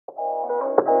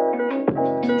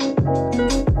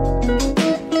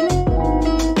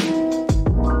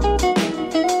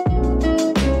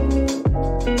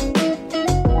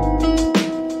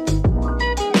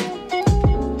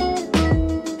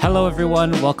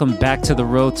everyone. Welcome back to the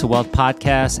Road to Wealth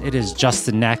podcast. It is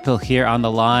Justin Nackpill here on the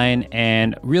line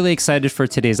and really excited for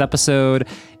today's episode.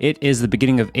 It is the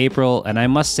beginning of April, and I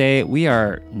must say we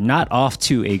are not off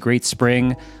to a great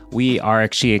spring. We are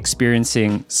actually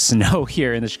experiencing snow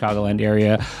here in the Chicagoland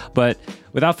area. But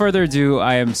without further ado,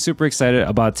 I am super excited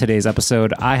about today's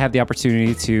episode. I have the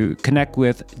opportunity to connect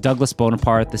with Douglas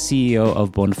Bonaparte, the CEO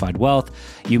of Bonafide Wealth.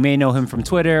 You may know him from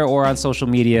Twitter or on social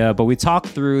media, but we talk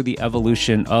through the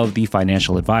evolution of the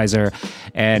financial advisor.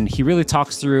 And he really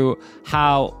talks through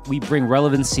how we bring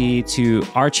relevancy to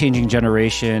our changing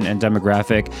generation and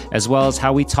demographic, as well as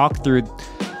how we talk through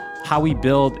how we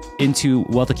build into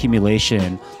wealth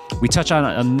accumulation. We touch on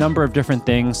a number of different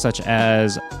things, such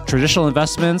as traditional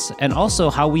investments, and also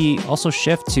how we also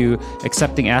shift to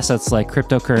accepting assets like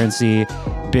cryptocurrency,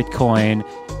 Bitcoin,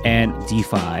 and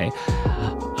DeFi.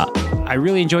 I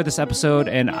really enjoyed this episode,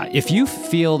 and if you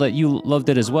feel that you loved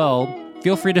it as well,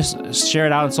 feel free to share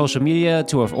it out on social media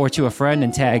to a friend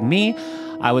and tag me.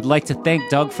 I would like to thank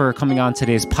Doug for coming on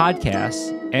today's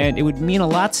podcast, and it would mean a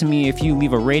lot to me if you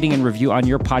leave a rating and review on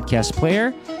your podcast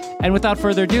player. And without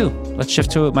further ado, let's shift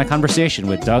to my conversation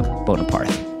with Doug Bonaparte.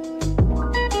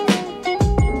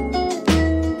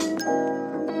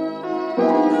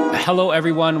 Hello,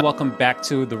 everyone. Welcome back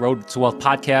to the Road to Wealth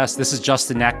podcast. This is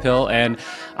Justin Nackpill, and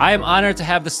I am honored to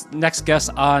have this next guest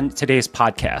on today's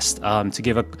podcast. To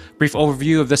give a brief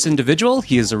overview of this individual,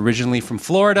 he is originally from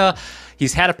Florida.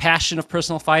 He's had a passion of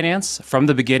personal finance from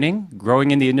the beginning,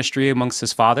 growing in the industry amongst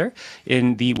his father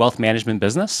in the wealth management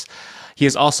business. He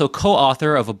is also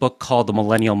co-author of a book called The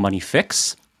Millennial Money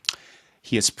Fix.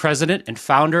 He is president and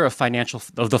founder of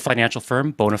the financial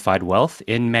firm Bonafide Wealth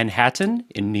in Manhattan,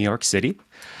 in New York City.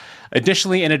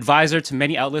 Additionally, an advisor to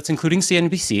many outlets, including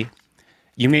CNBC.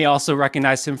 You may also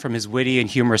recognize him from his witty and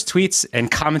humorous tweets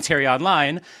and commentary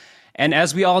online. And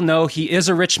as we all know, he is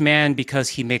a rich man because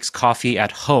he makes coffee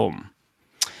at home.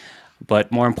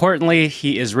 But more importantly,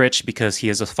 he is rich because he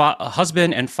is a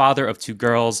husband and father of two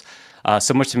girls,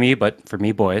 similar to me, but for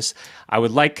me, boys. I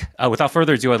would like, without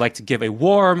further ado, I'd like to give a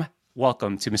warm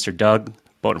welcome to Mr. Doug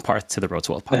Bonaparte to the Road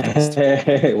to Wealth podcast.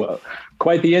 Hey, well,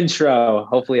 quite the intro.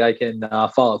 Hopefully I can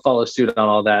follow suit on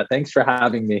all that. Thanks for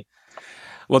having me.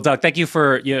 Well, Doug, thank you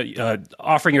for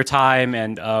offering your time.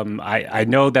 And I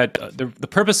know that the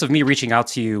purpose of me reaching out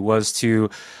to you was to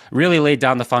really lay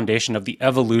down the foundation of the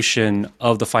evolution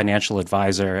of the financial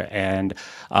advisor. And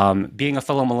being a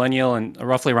fellow millennial and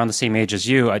roughly around the same age as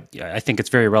you, I think it's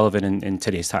very relevant in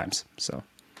today's times. So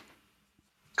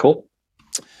cool.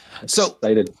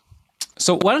 Excited.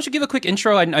 So why don't you give a quick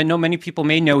intro? I know many people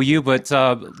may know you, but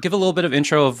give a little bit of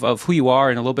intro of who you are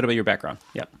and a little bit about your background.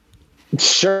 Yeah.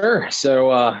 Sure.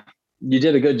 So you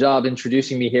did a good job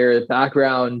introducing me here.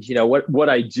 Background, what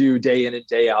I do day in and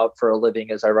day out for a living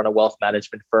is I run a wealth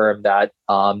management firm that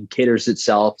caters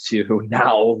itself to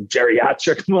now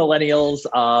geriatric millennials.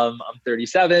 I'm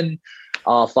 37,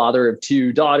 father of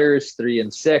two daughters, 3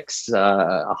 and 6,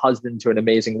 a husband to an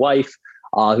amazing wife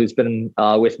who's been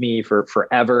with me for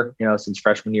forever, since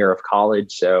freshman year of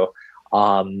college. So,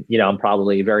 I'm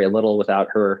probably very little without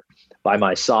her by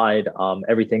my side.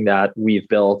 Everything that we've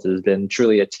built has been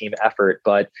truly a team effort,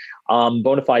 but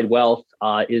Bonafide Wealth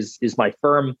is my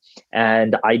firm.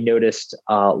 And I noticed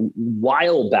a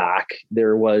while back,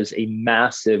 there was a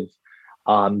massive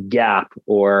gap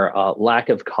or lack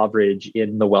of coverage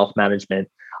in the wealth management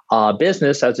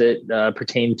business as it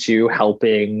pertained to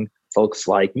helping folks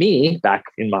like me back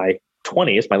in my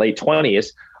late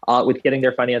 20s, with getting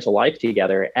their financial life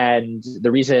together. And the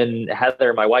reason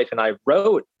Heather, my wife, and I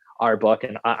wrote our book,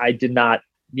 and I did not,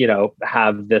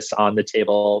 have this on the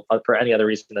table for any other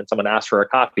reason than someone asked for a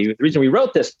copy. The reason we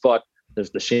wrote this book,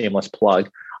 there's the shameless plug,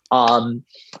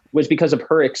 was because of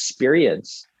her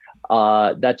experience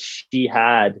that she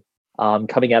had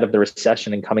coming out of the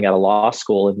recession and coming out of law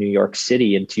school in New York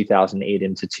City in 2008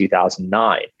 into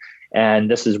 2009.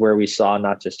 And this is where we saw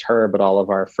not just her, but all of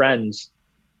our friends,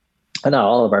 not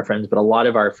all of our friends, but a lot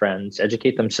of our friends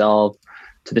educate themselves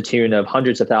to the tune of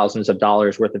hundreds of thousands of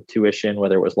dollars worth of tuition,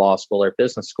 whether it was law school or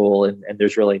business school, and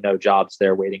there's really no jobs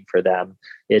there waiting for them.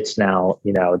 It's now,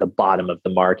 the bottom of the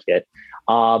market.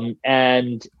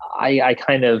 And I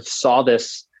kind of saw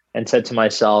this and said to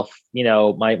myself,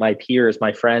 my peers,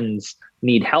 my friends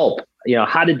need help.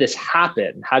 How did this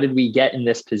happen? How did we get in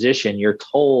this position? You're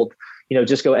told,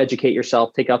 just go educate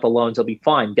yourself, take out the loans, it'll be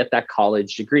fine. Get that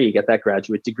college degree, get that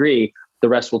graduate degree. The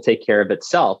rest will take care of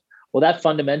itself. Well, that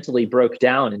fundamentally broke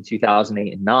down in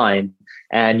 2008 and 9.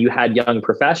 And you had young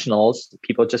professionals,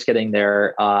 people just getting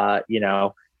their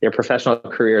professional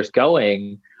careers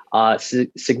going,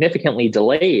 significantly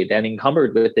delayed and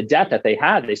encumbered with the debt that they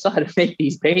had. They still had to make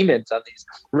these payments on these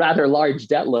rather large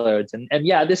debt loads. And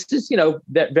yeah, this is,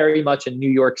 very much a New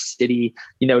York City,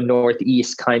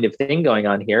 Northeast kind of thing going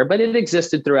on here, but it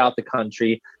existed throughout the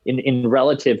country in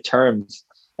relative terms.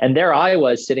 And there I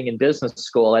was sitting in business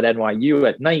school at NYU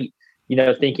at night,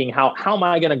 thinking, how am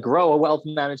I going to grow a wealth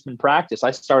management practice?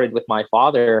 I started with my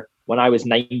father when I was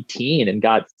 19 and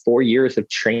got 4 years of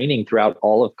training throughout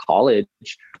all of college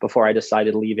before I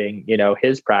decided leaving,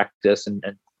 his practice and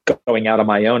going out on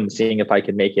my own and seeing if I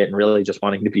could make it, and really just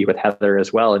wanting to be with Heather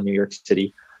as well in New York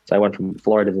City. So I went from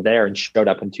Florida to there and showed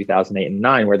up in 2008 and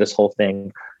 2009, where this whole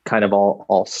thing kind of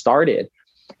all started.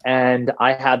 And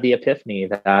I had the epiphany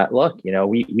that, look,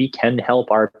 we can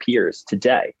help our peers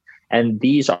today. And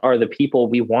these are the people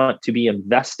we want to be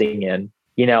investing in.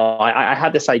 I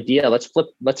had this idea, let's flip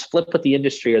what the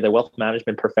industry or the wealth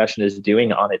management profession is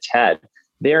doing on its head.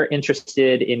 They're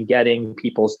interested in getting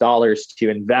people's dollars to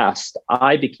invest.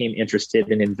 I became interested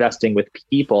in investing with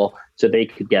people so they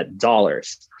could get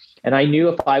dollars. And I knew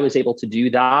if I was able to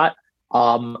do that,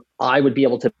 I would be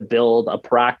able to build a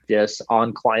practice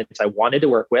on clients I wanted to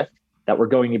work with that were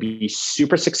going to be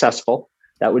super successful,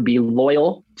 that would be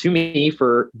loyal to me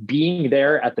for being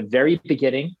there at the very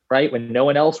beginning, right? When no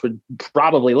one else would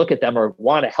probably look at them or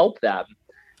want to help them.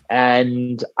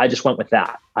 And I just went with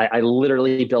that. I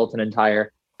literally built an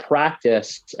entire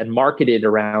practice and marketed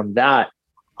around that.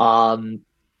 And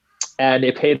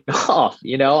it paid off.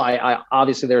 I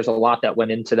obviously there's a lot that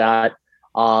went into that.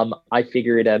 I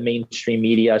figured a mainstream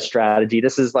media strategy.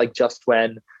 This is like just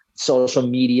when social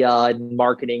media and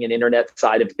marketing and internet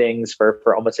side of things for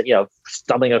almost,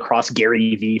 stumbling across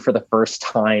Gary Vee for the first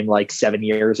time, like 7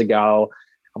 years ago.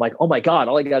 I'm like, oh my God,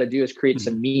 all I got to do is create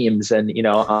some memes and,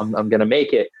 I'm going to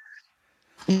make it.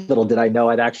 Little did I know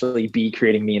I'd actually be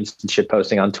creating memes and shit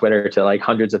posting on Twitter to like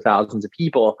hundreds of thousands of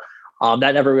people.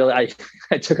 That never really,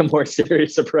 I took a more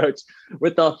serious approach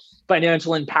with the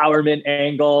financial empowerment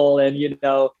angle and,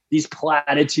 these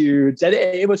platitudes, and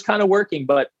it was kind of working,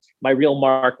 but my real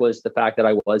mark was the fact that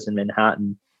I was in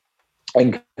Manhattan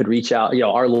and could reach out.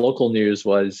 Our local news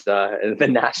was the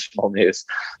national news.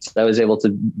 So I was able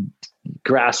to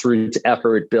grassroots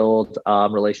effort, build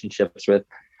relationships with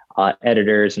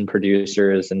editors and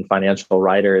producers and financial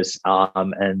writers,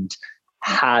 and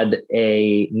had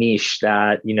a niche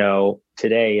that,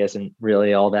 today isn't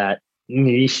really all that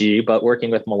niche-y, but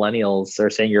working with millennials or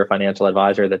saying you're a financial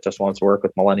advisor that just wants to work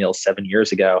with millennials 7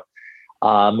 years ago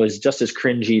was just as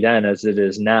cringy then as it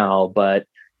is now. But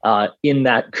in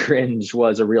that cringe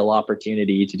was a real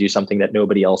opportunity to do something that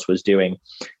nobody else was doing.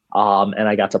 And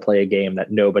I got to play a game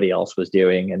that nobody else was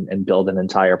doing and build an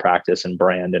entire practice and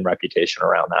brand and reputation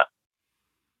around that.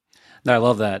 No, I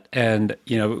love that. And,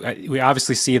 we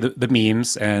obviously see the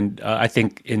memes. And I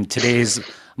think in today's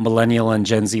millennial and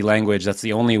Gen Z language, that's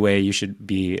the only way you should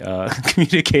be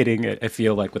communicating, I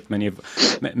feel like, with many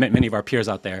of our peers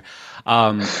out there.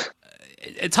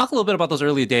 Talk a little bit about those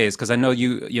early days, because I know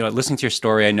listening to your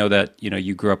story, I know that,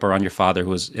 you grew up around your father who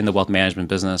was in the wealth management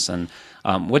business. And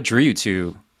what drew you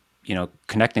to,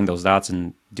 connecting those dots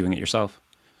and doing it yourself?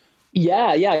 Yeah.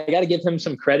 I got to give him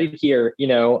some credit here.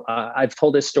 I've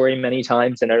told this story many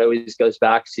times, and it always goes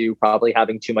back to probably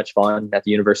having too much fun at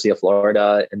the University of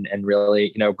Florida and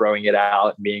really, growing it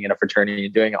out and being in a fraternity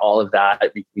and doing all of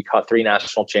that. We caught 3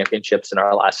 national championships in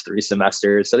our last 3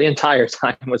 semesters. So the entire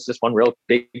time was just one real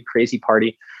big, crazy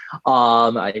party.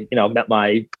 I, met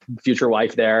my future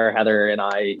wife there, Heather, and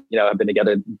I, have been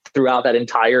together throughout that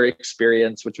entire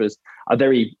experience, which was a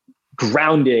very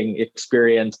grounding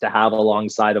experience to have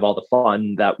alongside of all the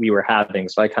fun that we were having.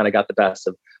 So I kind of got the best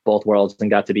of both worlds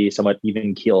and got to be somewhat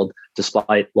even keeled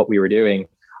despite what we were doing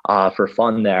for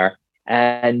fun there.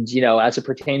 And, as it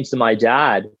pertains to my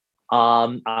dad,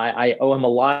 I owe him a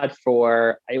lot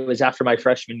for, it was after my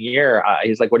freshman year.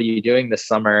 He's like, what are you doing this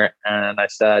summer? And I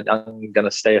said, I'm going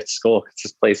to stay at school because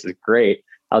this place is great.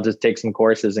 I'll just take some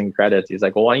courses and credits. He's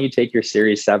like, well, why don't you take your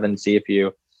Series 7, see if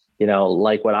you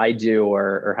like what I do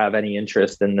or have any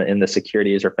interest in the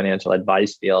securities or financial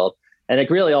advice field. And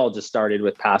it really all just started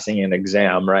with passing an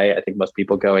exam, right? I think most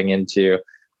people going into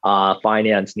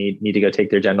finance need to go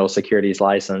take their general securities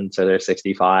license or their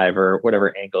 65 or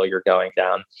whatever angle you're going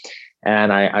down.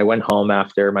 And I went home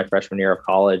after my freshman year of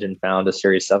college and found a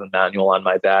Series 7 manual on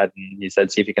my bed. And he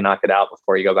said, see if you can knock it out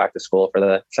before you go back to school for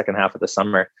the second half of the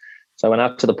summer. So I went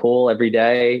out to the pool every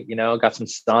day, got some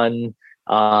sun,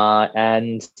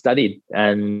 and studied,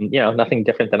 and nothing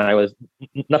different than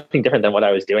what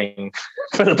I was doing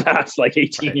for the past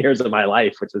 18 years of my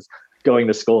life, which is going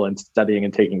to school and studying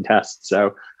and taking tests.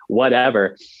 So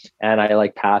whatever. And I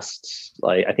like passed,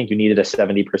 like, I think you needed a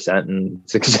 70%, and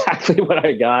it's exactly what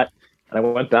I got. And I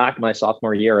went back my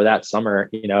sophomore year or that summer,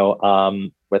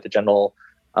 with a general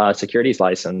securities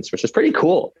license, which is pretty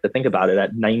cool to think about it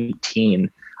at 19,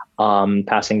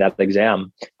 passing that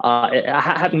exam. I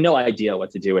had no idea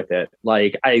what to do with it.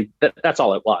 Like that's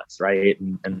all it was. Right.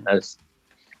 And as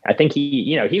I think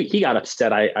he got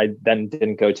upset. I then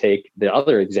didn't go take the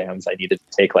other exams I needed to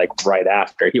take like right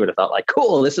after. He would have felt like,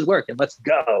 cool, this is working. Let's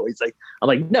go. He's like, I'm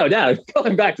like, no, Dad, I'm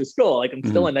going back to school. Like I'm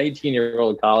still a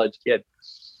 19-year-old college kid.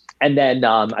 And then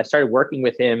I started working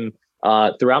with him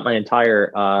throughout my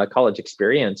entire college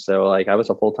experience. So like I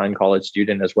was a full-time college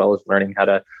student, as well as learning how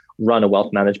to run a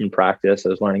wealth management practice. I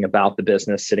was learning about the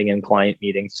business, sitting in client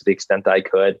meetings to the extent I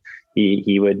could.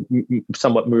 He would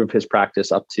somewhat move his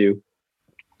practice up to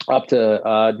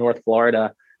North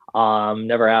Florida.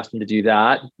 Never asked him to do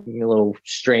that. A little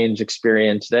strange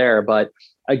experience there, but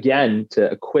again, to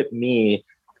equip me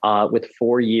with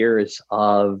 4 years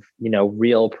of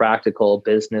real practical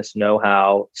business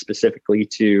know-how specifically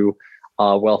to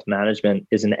wealth management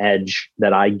is an edge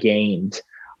that I gained,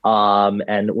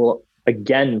 and will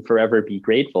again forever be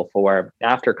grateful for.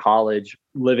 After college,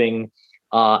 living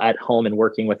at home and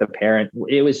working with a parent,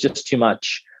 it was just too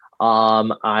much.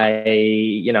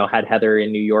 I, had Heather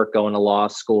in New York going to law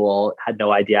school, had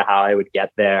no idea how I would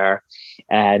get there.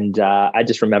 And I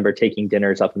just remember taking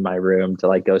dinners up in my room to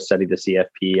like go study the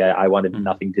CFP. I wanted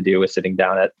nothing to do with sitting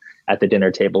down at the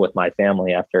dinner table with my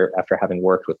family after having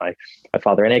worked with my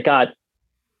father. And it got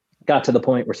to the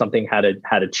point where something had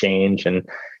to change. And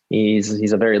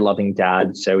he's a very loving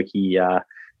dad. So he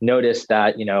noticed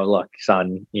that, look,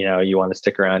 son, you want to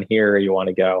stick around here, or you want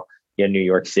to go New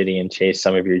York City and chase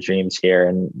some of your dreams here.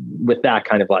 And with that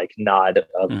kind of like nod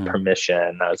of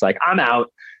permission, I was like, I'm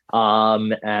out.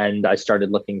 And I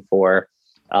started looking for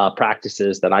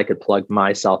practices that I could plug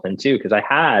myself into, because I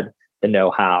had the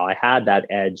know-how. I had that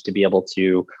edge to be able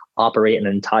to operate an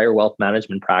entire wealth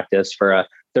management practice for a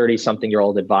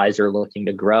 30-something-year-old advisor looking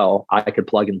to grow. I could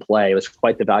plug and play. It was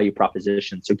quite the value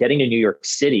proposition. So getting to New York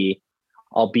City,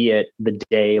 albeit the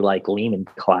day like Lehman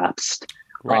collapsed,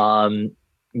 right.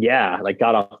 Like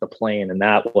got off the plane, and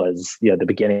that was, the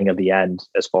beginning of the end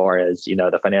as far as,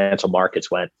 the financial markets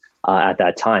went at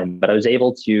that time. But I was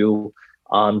able to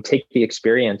take the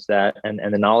experience that and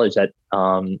the knowledge that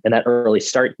and that early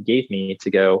start gave me to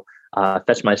go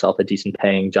fetch myself a decent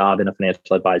paying job in a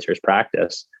financial advisor's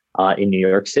practice in New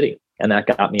York City. And that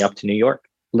got me up to New York,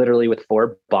 literally with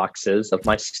 4 boxes of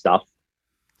my stuff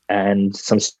and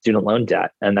some student loan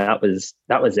debt. And that was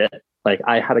it. Like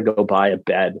I had to go buy a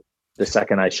bed the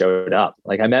second I showed up.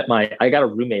 Like I got a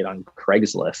roommate on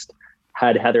Craigslist,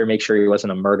 had Heather make sure he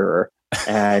wasn't a murderer.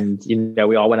 And,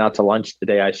 we all went out to lunch the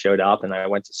day I showed up, and I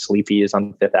went to Sleepy's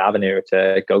on Fifth Avenue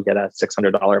to go get a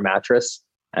 $600 mattress.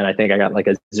 And I think I got like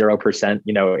a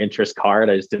 0%, interest card.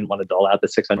 I just didn't want to dole out the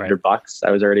 $600 bucks.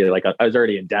 I was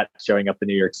already in debt showing up in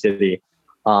New York City.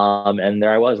 And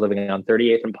there I was living on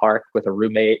 38th and Park with a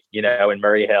roommate, in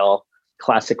Murray Hill.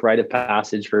 Classic rite of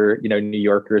passage for, New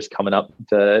Yorkers coming up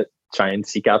to try and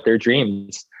seek out their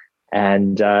dreams.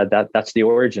 And that's the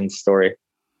origin story.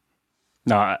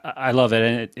 No, I love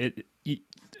it. And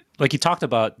like you talked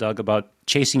about, Doug, about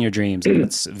chasing your dreams. And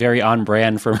it's very on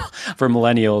brand for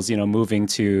millennials, moving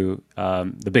to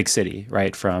the big city,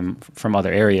 right, from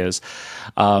other areas.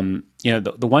 The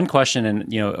one question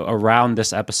and, around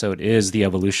this episode is the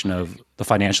evolution of the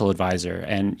financial advisor.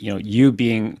 And, you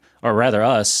being, or rather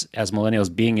us as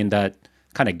millennials, being in that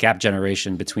kind of gap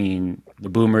generation between the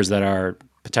boomers that are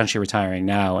potentially retiring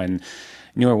now and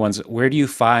newer ones. Where do you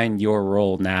find your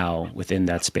role now within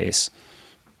that space?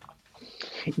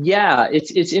 Yeah,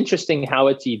 it's interesting how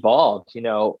it's evolved.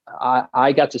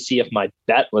 I got to see if my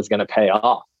bet was going to pay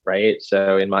off, right?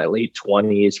 So in my late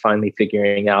 20s, finally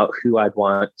figuring out who I'd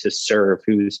want to serve,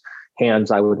 whose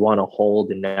hands I would want to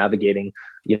hold in navigating,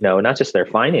 not just their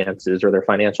finances or their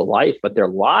financial life, but their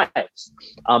lives.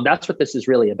 That's what this is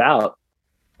really about.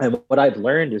 And what I've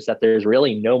learned is that there's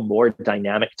really no more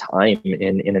dynamic time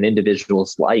in an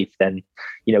individual's life than,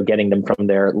 getting them from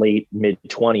their late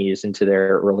mid-20s into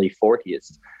their early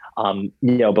 40s.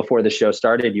 Before the show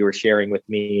started, you were sharing with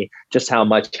me just how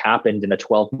much happened in a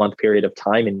 12-month period of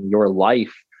time in your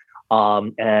life.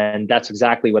 And that's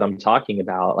exactly what I'm talking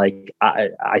about. Like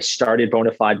I started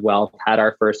Bonafide Wealth, had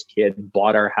our first kid,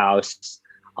 bought our house,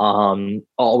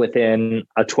 all within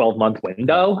a 12-month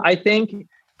window, I think.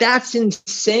 That's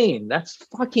insane. That's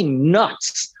fucking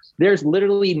nuts. There's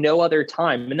literally no other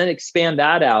time. And then expand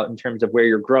that out in terms of where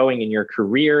you're growing in your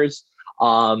careers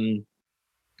and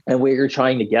where you're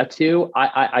trying to get to.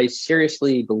 I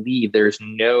seriously believe there's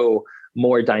no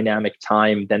more dynamic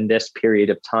time than this period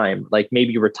of time. Like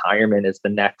maybe retirement is the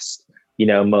next,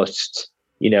 most,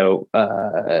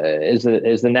 is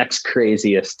the next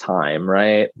craziest time,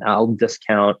 right? I'll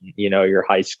discount, your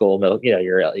high school,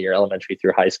 your elementary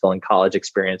through high school and college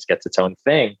experience gets its own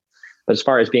thing. But as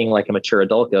far as being like a mature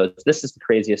adult goes, this is the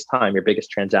craziest time. Your biggest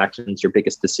transactions, your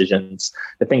biggest decisions,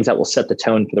 the things that will set the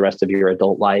tone for the rest of your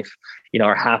adult life,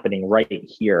 are happening right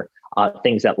here.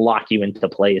 Things that lock you into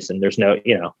place. And there's no,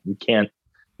 you can't,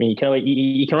 you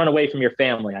can run away from your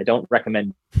family. I don't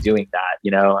recommend doing that,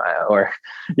 or,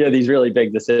 these really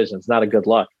big decisions, not a good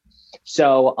look.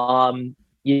 So,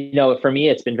 for me,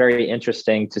 it's been very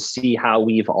interesting to see how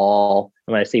we've all,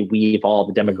 and when I say we've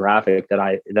all, the demographic that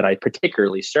I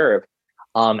particularly serve,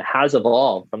 has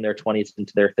evolved from their 20s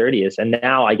into their 30s. And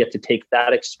now I get to take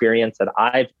that experience that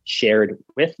I've shared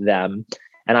with them,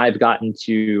 and I've gotten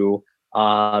to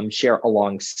share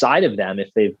alongside of them, if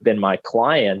they've been my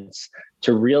clients,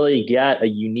 to really get a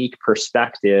unique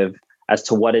perspective as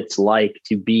to what it's like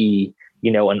to be,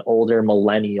 an older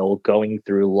millennial going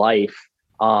through life.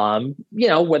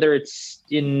 Whether it's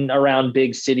in around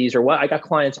big cities or what, I got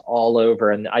clients all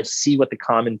over, and I see what the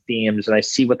common themes and I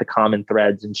see what the common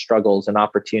threads and struggles and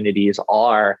opportunities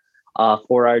are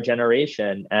for our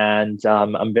generation. And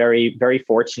I'm very, very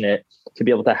fortunate to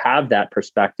be able to have that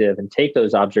perspective and take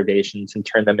those observations and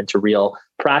turn them into real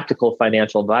practical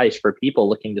financial advice for people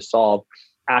looking to solve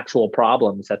actual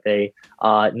problems that they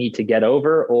need to get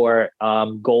over, or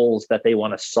goals that they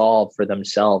want to solve for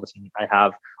themselves. And I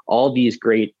have all these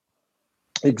great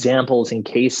examples in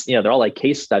case, they're all like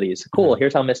case studies. Cool.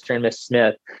 Here's how Mr. and Miss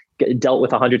Smith dealt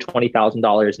with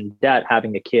 $120,000 in debt,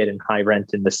 having a kid and high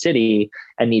rent in the city,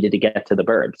 and needed to get to the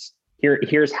burbs.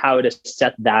 Here's how to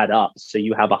set that up so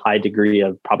you have a high degree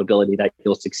of probability that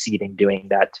you'll succeed in doing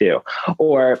that too.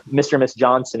 Or Mr. and Miss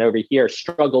Johnson over here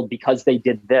struggled because they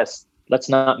did this. Let's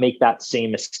not make that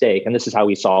same mistake. And this is how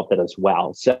we solved it as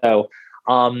well. So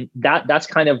that's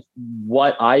kind of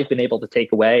what I've been able to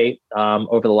take away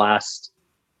over the last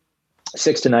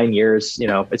 6 to 9 years.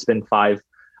 It's been a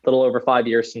little over 5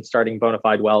 years since starting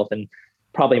Bonafide Wealth, and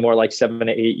probably more like 7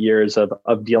 to 8 years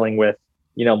of dealing with,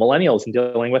 millennials and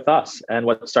dealing with us. And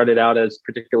what started out as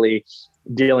particularly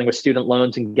dealing with student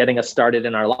loans and getting us started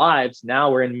in our lives, now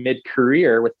we're in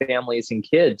mid-career with families and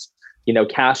kids,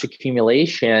 cash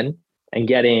accumulation and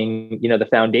getting, the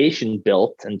foundation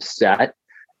built and set,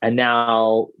 and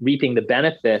now reaping the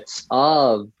benefits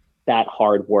of that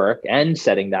hard work and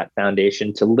setting that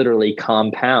foundation to literally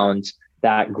compound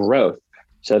that growth.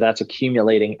 So that's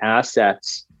accumulating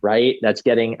assets, right? That's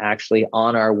getting actually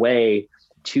on our way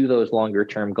to those longer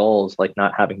term goals, like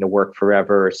not having to work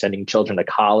forever or sending children to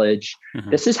college. Mm-hmm.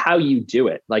 This is how you do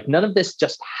it. Like none of this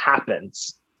just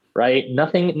happens, right?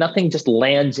 Nothing just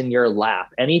lands in your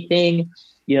lap. Anything,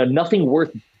 nothing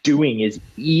worth doing is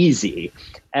easy.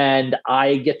 And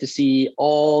I get to see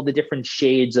all the different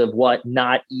shades of what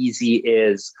not easy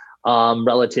is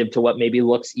relative to what maybe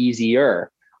looks easier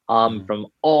from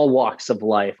all walks of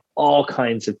life, all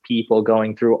kinds of people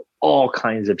going through all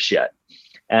kinds of shit.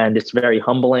 And it's very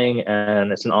humbling,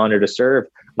 and it's an honor to serve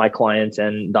my clients.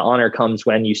 And the honor comes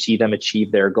when you see them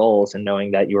achieve their goals and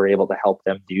knowing that you were able to help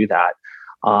them do that.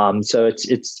 So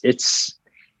it's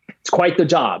quite the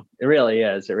job. It really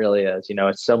is. It really is.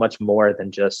 It's so much more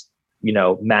than just,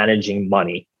 managing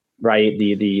money, right?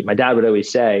 My dad would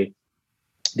always say,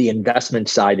 the investment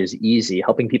side is easy.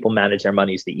 Helping people manage their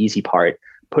money is the easy part.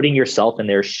 Putting yourself in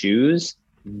their shoes,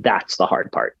 that's the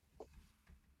hard part.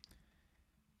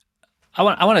 I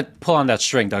want to pull on that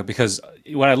string, Doug, because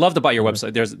what I loved about your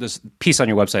website, there's this piece on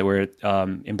your website where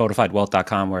in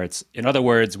bonafidewealth.com where it's, in other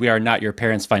words, we are not your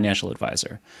parents' financial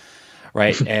advisor,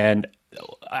 right? And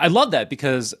I love that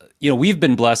because, we've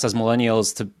been blessed as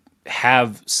millennials to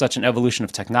have such an evolution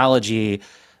of technology,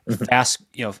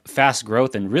 fast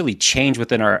growth, and really change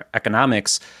within our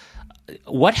economics.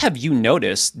 What have you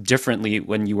noticed differently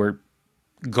when you were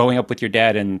going up with your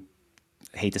dad and,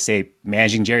 I hate to say,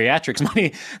 managing geriatrics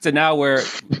money, to now where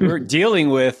we're dealing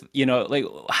with,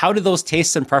 how do those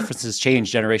tastes and preferences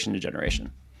change generation to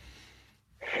generation?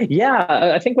 Yeah,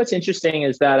 I think what's interesting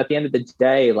is that at the end of the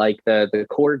day, like the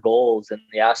core goals and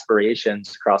the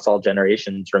aspirations across all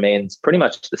generations remains pretty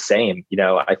much the same.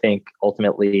 I think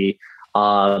ultimately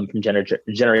from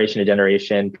generation to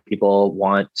generation, people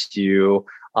want to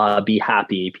be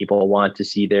happy. People want to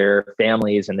see their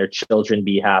families and their children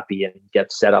be happy and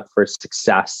get set up for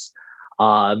success.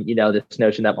 This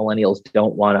notion that millennials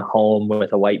don't want a home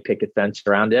with a white picket fence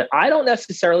around it. I don't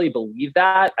necessarily believe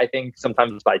that. I think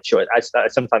sometimes by choice. I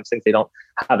sometimes think they don't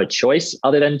have a choice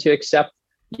other than to accept,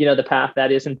 the path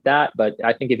that isn't that. But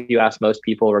I think if you ask most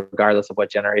people, regardless of what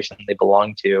generation they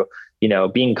belong to,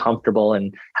 being comfortable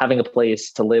and having a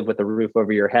place to live with a roof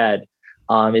over your head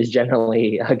is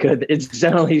generally it's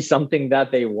generally something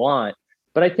that they want.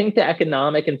 But I think the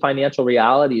economic and financial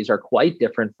realities are quite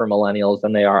different for millennials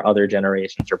than they are other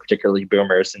generations, or particularly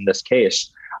boomers in this case.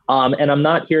 And I'm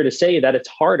not here to say that it's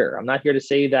harder. I'm not here to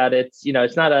say that it's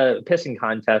not a pissing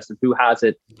contest of who has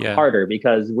it harder,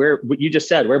 because you just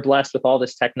said, we're blessed with all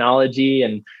this technology.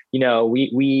 And,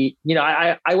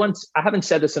 I haven't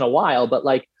said this in a while, but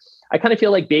like, I kind of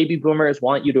feel like baby boomers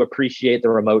want you to appreciate the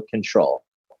remote control.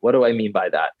 What do I mean by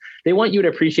that? They want you to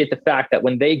appreciate the fact that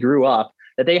when they grew up,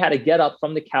 that they had to get up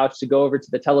from the couch to go over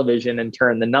to the television and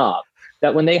turn the knob.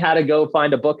 That when they had to go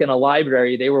find a book in a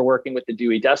library, they were working with the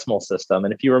Dewey Decimal System.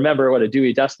 And if you remember what a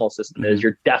Dewey Decimal System is,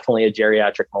 you're definitely a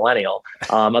geriatric millennial.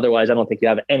 Otherwise, I don't think you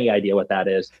have any idea what that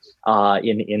is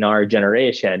in our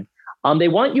generation. They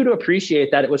want you to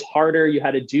appreciate that it was harder. You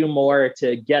had to do more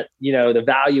to get, the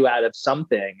value out of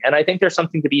something. And I think there's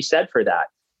something to be said for that.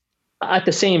 At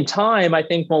the same time, I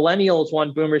think millennials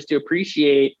want boomers to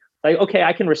appreciate, like, okay,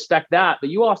 I can respect that, but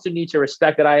you also need to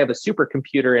respect that I have a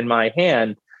supercomputer in my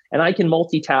hand and I can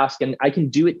multitask and I can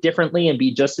do it differently and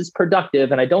be just as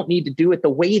productive. And I don't need to do it the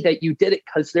way that you did it,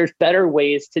 because there's better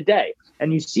ways today.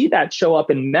 And you see that show up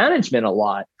in management a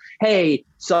lot. Hey,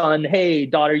 son, hey,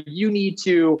 daughter, you need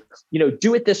to,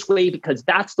 do it this way because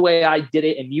that's the way I did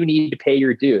it and you need to pay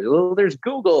your dues. Well, there's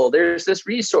Google, there's this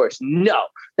resource. No,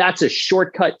 that's a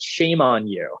shortcut. Shame on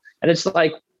you. And it's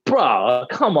like, bro,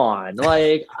 come on.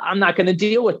 Like, I'm not going to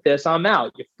deal with this. I'm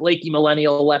out. You flaky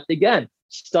millennial left again.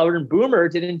 Stubborn boomer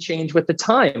didn't change with the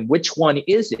time. Which one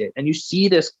is it? And you see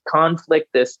this conflict,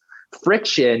 this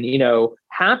friction,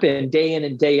 happen day in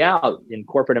and day out in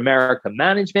corporate America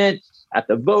management, at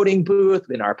the voting booth,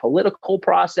 in our political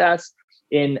process,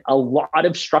 in a lot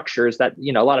of structures that,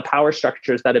 a lot of power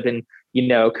structures that have been,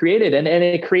 created. And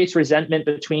it creates resentment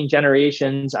between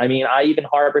generations. I mean, I even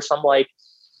harbor some like,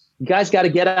 you guys got to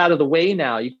get out of the way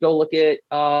now. You go look at,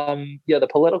 the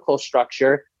political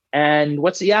structure. And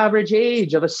what's the average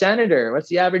age of a senator? What's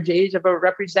the average age of a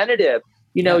representative?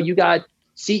 You got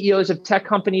CEOs of tech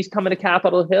companies coming to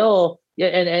Capitol Hill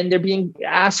and they're being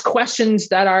asked questions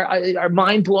that are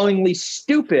mind-blowingly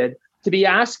stupid to be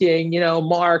asking,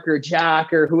 Mark or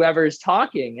Jack or whoever is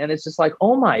talking. And it's just like,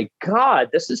 oh my God,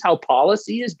 this is how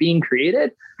policy is being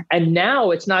created. And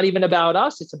now it's not even about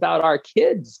us. It's about our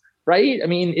kids. Right? I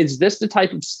mean, is this the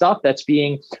type of stuff that's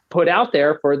being put out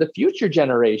there for the future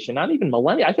generation? Not even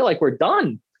millennia. I feel like we're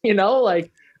done, we're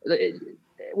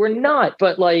not,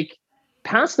 but like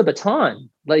pass the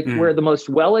baton. Like we're the most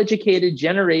well-educated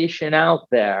generation out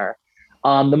there,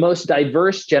 the most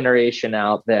diverse generation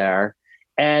out there.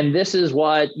 And this is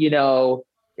what,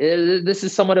 this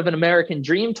is somewhat of an American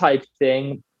dream type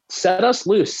thing. Set us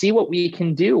loose, see what we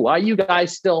can do. Why are you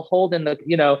guys still holding the,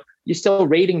 you're still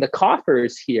raiding the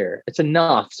coffers here? It's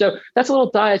enough. So that's a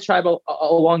little diatribe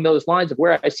along those lines of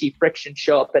where I see friction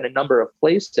show up in a number of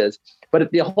places. But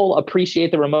the whole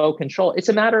appreciate the remote control, it's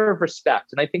a matter of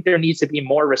respect. And I think there needs to be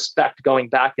more respect going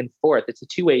back and forth. It's a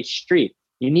two-way street.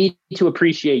 You need to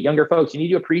appreciate younger folks. You need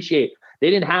to appreciate they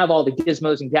didn't have all the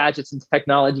gizmos and gadgets and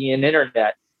technology and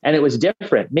internet. And it was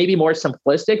different, maybe more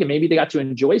simplistic, and maybe they got to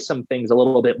enjoy some things a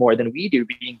little bit more than we do,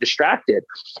 being distracted.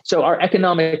 So our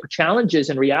economic challenges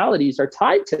and realities are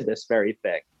tied to this very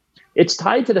thing. It's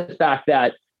tied to the fact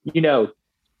that,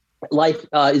 life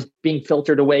is being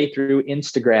filtered away through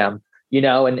Instagram,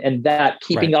 and that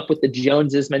keeping up with the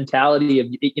Joneses mentality of,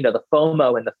 the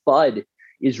FOMO and the FUD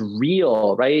is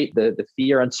real, right? The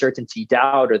fear, uncertainty,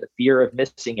 doubt, or the fear of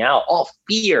missing out, all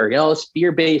fear, it's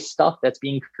fear-based stuff that's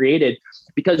being created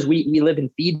because we live in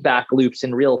feedback loops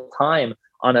in real time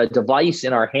on a device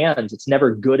in our hands. It's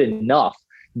never good enough.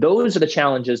 Those are the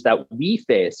challenges that we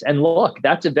face. And look,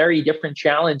 that's a very different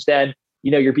challenge than,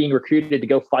 you're being recruited to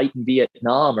go fight in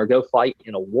Vietnam or go fight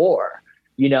in a war.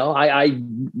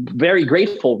 I'm very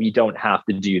grateful we don't have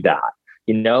to do that.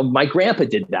 My grandpa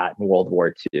did that in World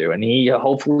War II, and he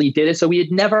hopefully did it so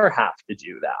we'd never have to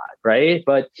do that, right?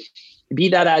 But be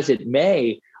that as it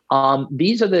may,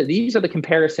 these are the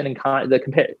comparison and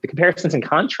the comparisons and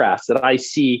contrasts that I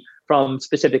see from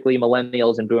specifically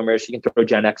millennials and boomers. You can throw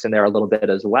Gen X in there a little bit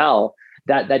as well.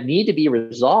 That need to be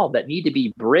resolved, that need to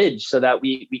be bridged, so that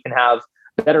we can have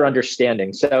better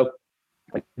understanding. So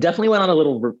I definitely went on a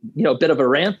little bit of a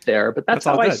rant there, but that's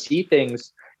how I see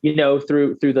things.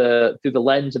 Through the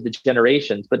lens of the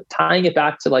generations, but tying it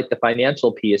back to like the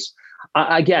financial piece,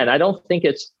 again, I don't think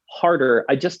it's harder.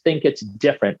 I just think it's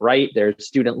different, right? There's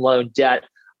student loan debt,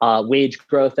 wage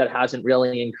growth that hasn't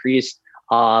really increased.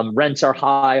 Rents are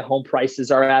high, home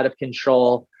prices are out of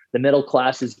control. The middle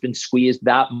class has been squeezed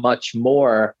that much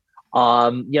more.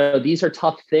 These are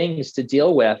tough things to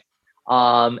deal with,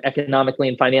 economically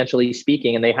and financially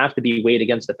speaking, and they have to be weighed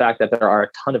against the fact that there are a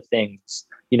ton of things,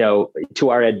 to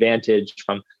our advantage,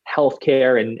 from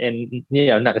healthcare and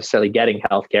not necessarily getting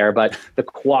healthcare, but the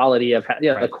quality of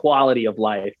Right. the quality of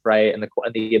life, right, and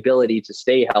the ability to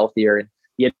stay healthier, and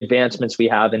the advancements we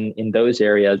have in those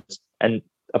areas, and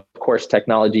of course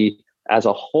technology as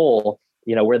a whole.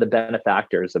 We're the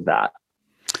benefactors of that.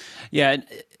 Yeah, and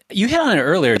you hit on it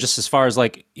earlier, just as far as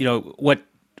like,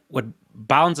 what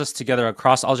bounds us together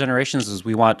across all generations is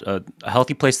we want a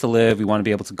healthy place to live. We want to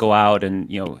be able to go out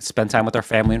and, spend time with our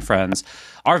family and friends.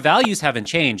 Our values haven't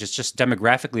changed. It's just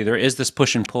demographically, there is this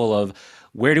push and pull of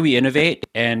where do we innovate,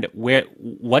 and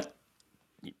what,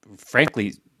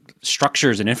 frankly,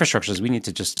 structures and infrastructures we need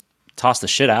to just toss the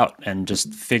shit out and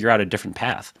just figure out a different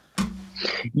path.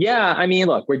 Yeah, I mean,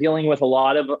 look, we're dealing with a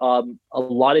lot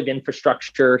of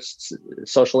infrastructure,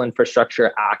 social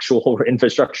infrastructure, actual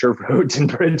infrastructure, roads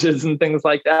and bridges and things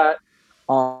like that.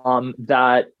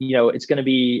 That it's going to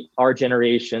be our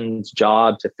generation's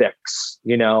job to fix.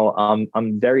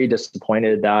 I'm very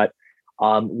disappointed that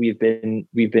we've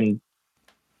been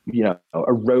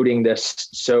eroding this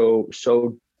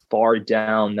so far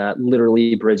down that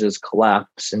literally bridges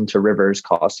collapse into rivers,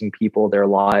 costing people their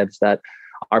lives. That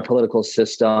our political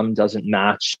system doesn't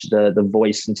match the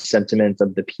voice and sentiment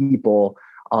of the people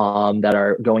that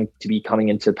are going to be coming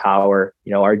into power.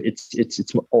 It's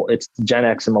Gen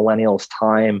X and millennials'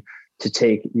 time to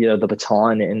take the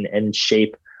baton and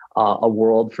shape a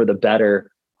world for the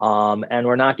better. And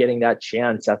we're not getting that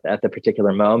chance at the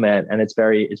particular moment, and it's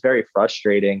very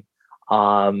frustrating.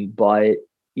 But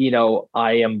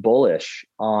I am bullish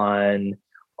on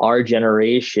our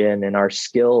generation and our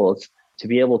skills to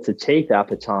be able to take that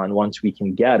baton once we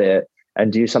can get it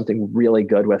and do something really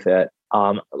good with it.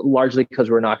 Largely because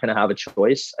we're not going to have a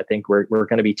choice. I think we're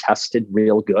going to be tested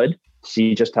real good,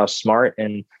 see just how smart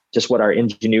and just what our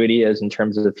ingenuity is in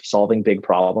terms of solving big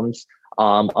problems.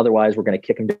 Otherwise, we're going to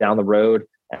kick them down the road,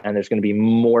 and there's going to be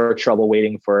more trouble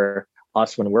waiting for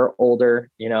us when we're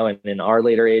older, and in our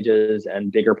later ages,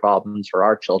 and bigger problems for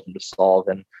our children to solve.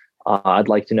 And I'd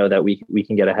like to know that we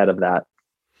can get ahead of that.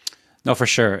 No, for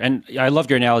sure. And I loved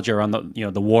your analogy around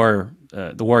the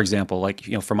war example. Like,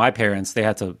 for my parents, they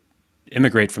had to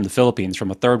immigrate from the Philippines, from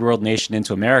a third world nation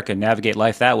into America, and navigate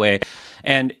life that way.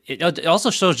 And it also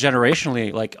shows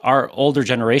generationally, like our older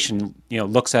generation,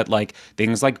 looks at like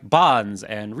things like bonds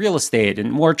and real estate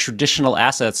and more traditional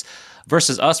assets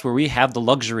versus us, where we have the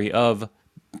luxury of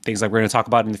things like we're going to talk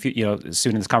about in the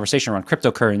soon in this conversation around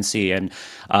cryptocurrency and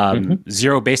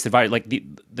zero-based environment. Like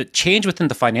the change within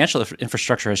the financial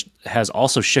infrastructure has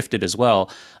also shifted as well.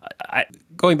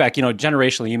 Going back,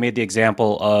 generationally, you made the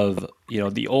example of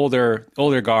the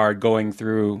older guard going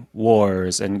through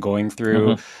wars and going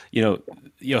through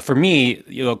for me,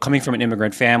 coming from an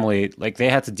immigrant family, like they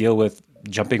had to deal with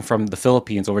jumping from the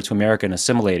Philippines over to America and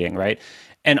assimilating, right?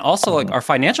 And also, like our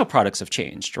financial products have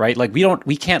changed, right? Like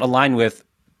we can't align with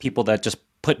people that just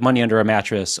put money under a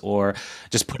mattress or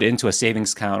just put it into a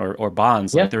savings account or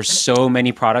bonds. Yeah. Like there's so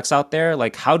many products out there.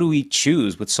 Like how do we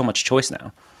choose with so much choice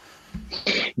now?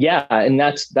 Yeah, and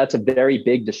that's a very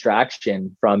big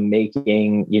distraction from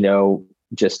making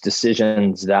just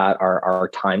decisions that are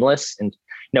timeless. And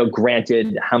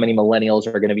granted, how many millennials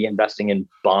are going to be investing in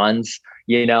bonds?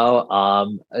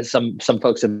 Some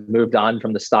folks have moved on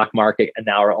from the stock market and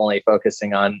now are only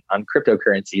focusing on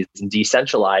cryptocurrencies and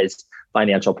decentralized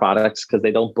financial products because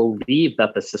they don't believe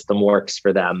that the system works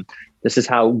for them. This is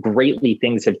how greatly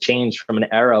things have changed from an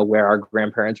era where our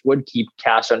grandparents would keep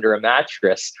cash under a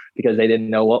mattress because they didn't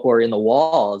know what were in the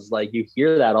walls. Like you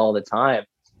hear that all the time.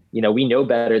 We know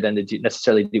better than to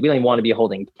necessarily do. We don't even want to be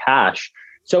holding cash.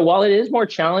 So while it is more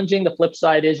challenging, the flip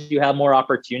side is you have more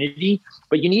opportunity,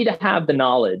 but you need to have the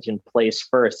knowledge in place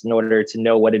first in order to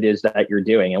know what it is that you're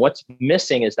doing. And what's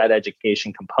missing is that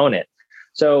education component.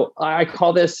 So I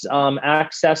call this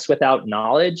access without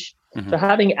knowledge. So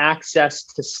having access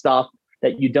to stuff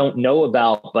that you don't know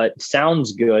about, but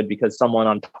sounds good because someone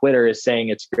on Twitter is saying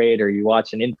it's great, or you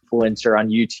watch an influencer on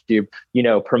YouTube,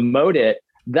 promote it,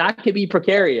 that could be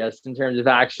precarious in terms of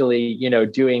actually,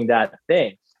 doing that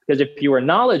thing. Because if you were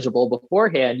knowledgeable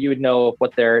beforehand, you would know if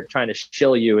what they're trying to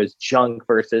shill you is junk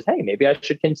versus, hey, maybe I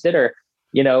should consider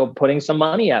putting some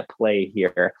money at play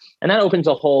here. And that opens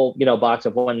a whole, box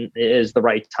of when is the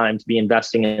right time to be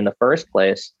investing in the first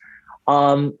place.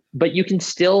 But you can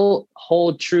still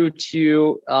hold true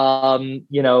to,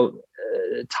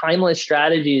 timeless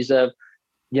strategies of,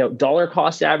 dollar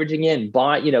cost averaging in,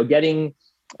 getting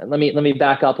let me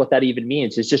back up what that even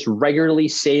means. It's just regularly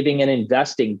saving and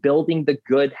investing, building the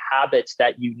good habits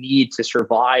that you need to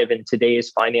survive in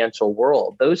today's financial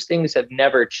world. Those things have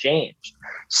never changed.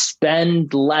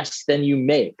 Spend less than you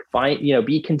make.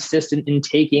 Be consistent in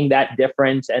taking that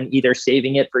difference and either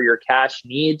saving it for your cash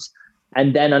needs,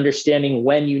 and then understanding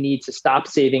when you need to stop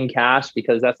saving cash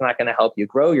because that's not going to help you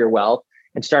grow your wealth,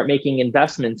 and start making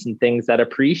investments in things that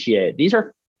appreciate. These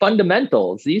are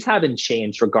fundamentals. These haven't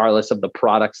changed regardless of the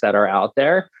products that are out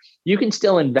there. You can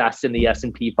still invest in the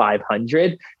S&P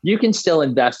 500. You can still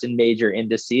invest in major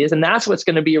indices. And that's what's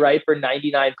going to be right for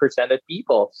 99% of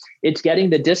people. It's getting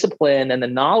the discipline and the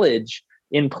knowledge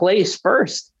in place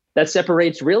first that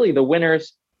separates really the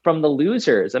winners from the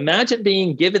losers. Imagine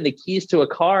being given the keys to a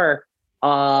car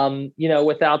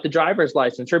without the driver's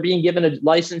license, or being given a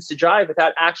license to drive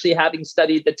without actually having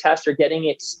studied the test or getting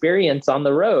experience on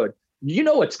the road. You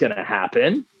know what's going to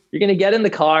happen. You're going to get in the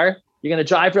car, you're going to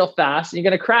drive real fast, and you're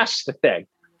going to crash the thing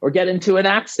or get into an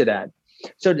accident.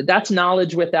 So that's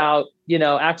knowledge without,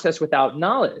 access without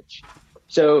knowledge.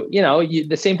 So,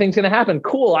 the same thing's going to happen.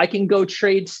 Cool. I can go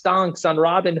trade stonks on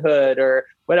Robinhood or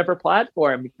whatever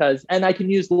platform and I can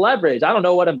use leverage. I don't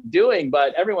know what I'm doing,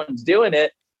 but everyone's doing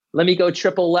it. Let me go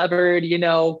triple levered,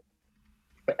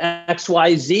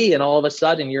 XYZ, and all of a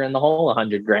sudden you're in the hole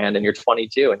 100 grand and you're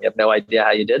 22 and you have no idea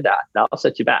how you did that. That'll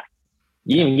set you back.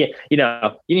 You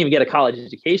didn't even get a college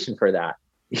education for that.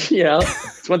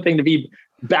 It's one thing to be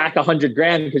back 100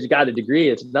 grand because you got a degree.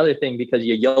 It's another thing because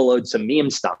you YOLO'd some meme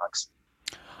stocks.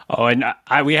 Oh, and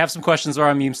we have some questions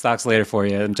around meme stocks later for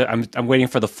you. I'm waiting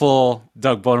for the full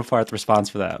Doug Bonaparte response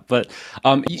for that. But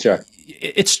sure.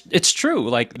 It's true.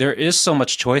 Like, there is so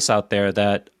much choice out there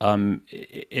that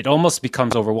it almost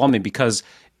becomes overwhelming because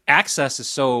access is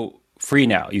so free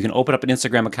now. You can open up an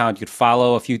Instagram account, you could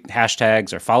follow a few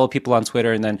hashtags or follow people on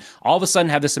Twitter, and then all of a sudden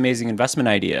have this amazing investment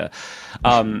idea.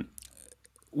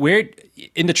 Where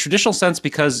in the traditional sense,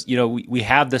 because we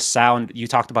have this sound, you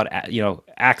talked about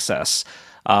access.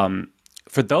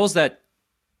 For those that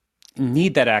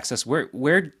need that access,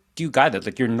 where do you guide that?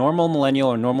 Like your normal millennial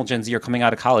or normal Gen Z are coming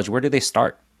out of college, where do they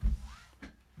start?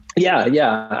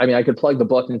 Yeah. I mean, I could plug the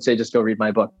book and say, just go read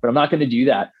my book, but I'm not going to do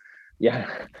that. Yeah.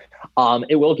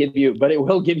 It will give you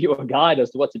a guide as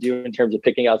to what to do in terms of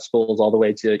picking out schools all the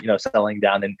way to, settling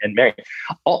down and marrying.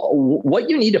 What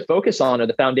you need to focus on are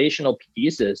the foundational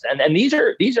pieces. And these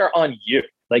are on you.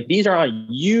 Like, these are on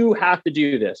you. Have to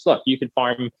do this. Look, you can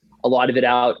farm a lot of it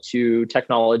out to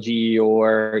technology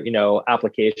or,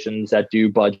 applications that do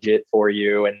budget for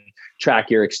you and track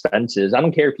your expenses. I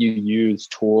don't care if you use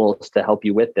tools to help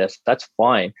you with this. That's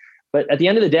fine. But at the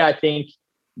end of the day, I think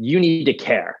you need to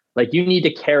care. Like, you need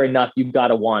to care enough. You've got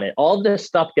to want it. All this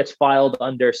stuff gets filed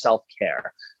under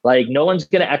self-care. Like, no one's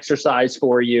going to exercise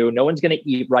for you. No one's going to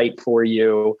eat right for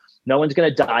you. No one's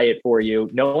going to diet for you.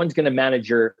 No one's going to manage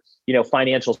your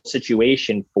financial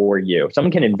situation for you.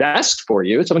 Someone can invest for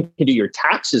you. Someone can do your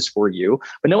taxes for you,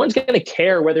 but no one's going to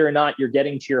care whether or not you're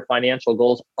getting to your financial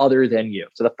goals other than you.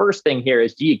 So the first thing here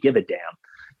is, do you give a damn?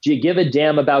 Do you give a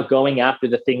damn about going after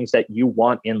the things that you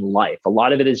want in life? A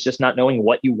lot of it is just not knowing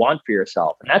what you want for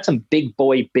yourself. And that's some big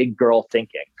boy, big girl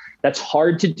thinking. That's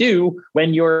hard to do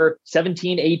when you're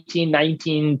 17, 18,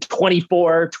 19,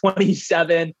 24,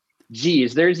 27.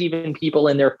 Geez, there's even people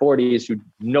in their 40s who have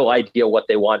no idea what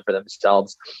they want for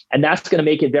themselves. And that's going to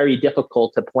make it very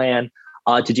difficult to plan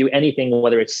to do anything,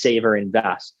 whether it's save or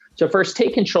invest. So first,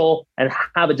 take control and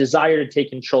have a desire to take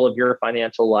control of your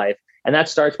financial life. And that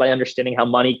starts by understanding how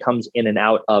money comes in and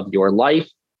out of your life,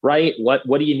 right? What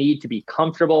do you need to be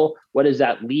comfortable? What does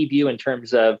that leave you in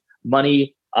terms of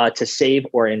money to save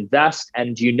or invest?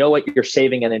 And do you know what you're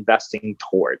saving and investing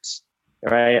towards?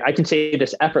 Right. I can say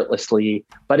this effortlessly,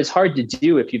 but it's hard to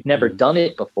do if you've never done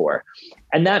it before.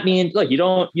 And that means, look, you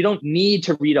don't need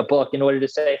to read a book in order to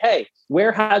say, hey,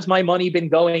 where has my money been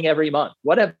going every month?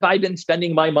 What have I been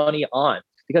spending my money on?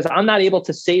 Because I'm not able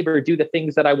to save or do the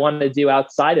things that I want to do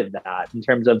outside of that in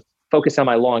terms of focus on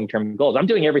my long-term goals. I'm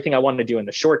doing everything I want to do in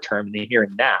the short term, in the here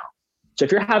and now. So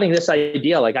if you're having this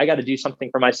idea, like, I got to do something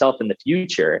for myself in the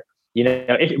future,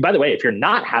 by the way, if you're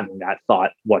not having that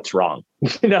thought, what's wrong?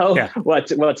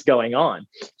 What's going on?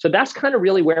 So that's kind of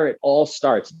really where it all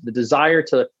starts. The desire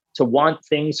to want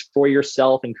things for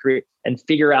yourself and create and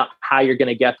figure out how you're going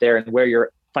to get there and where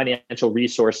your financial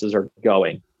resources are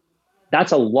going.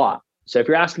 That's a lot. So if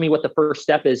you're asking me what the first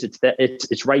step is,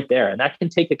 it's right there. And that can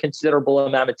take a considerable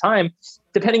amount of time,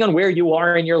 depending on where you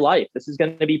are in your life. This is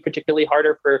going to be particularly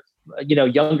harder for,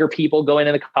 younger people going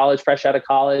into college, fresh out of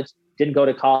college, didn't go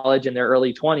to college in their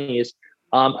early 20s.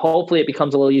 Hopefully it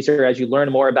becomes a little easier as you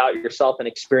learn more about yourself and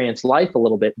experience life a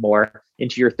little bit more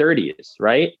into your 30s,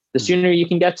 right? The sooner you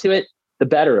can get to it, the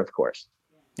better, of course.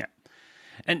 Yeah.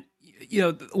 And,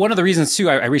 one of the reasons too,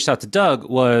 I reached out to Doug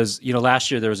was, last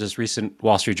year there was this recent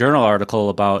Wall Street Journal article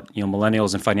about,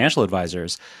 millennials and financial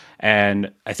advisors.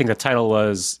 And I think the title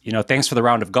was, thanks for the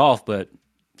round of golf, but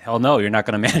hell no, you're not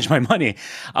going to manage my money.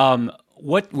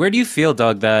 Where do you feel,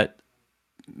 Doug, that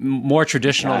more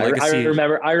traditional legacy?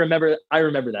 I remember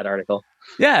that article.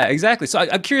 Yeah, exactly. So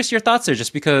I'm curious your thoughts there,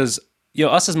 just because,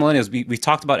 us as millennials, we've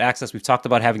talked about access, we've talked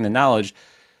about having the knowledge,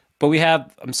 but we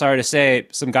have, I'm sorry to say,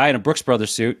 some guy in a Brooks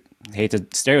Brothers suit, hate to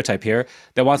stereotype here,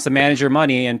 that wants to manage your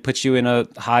money and put you in a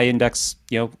high index,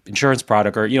 insurance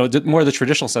product, or, more of the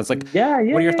traditional sense. Like, what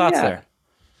are your thoughts there?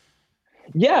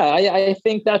 Yeah, I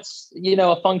think that's,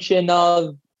 a function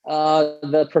of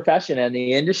the profession and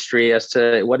the industry as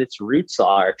to what its roots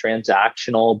are.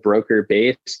 Transactional, broker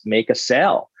based, make a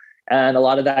sale. And a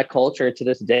lot of that culture to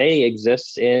this day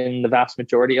exists in the vast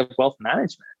majority of wealth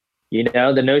management.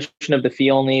 The notion of the fee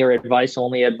only or advice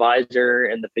only advisor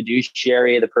and the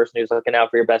fiduciary, the person who's looking out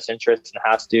for your best interests and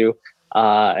has to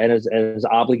and is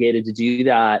obligated to do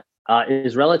that,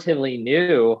 is relatively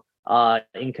new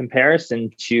in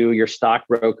comparison to your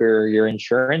stockbroker, your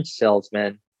insurance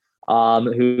salesman,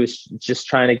 who's just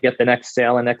trying to get the next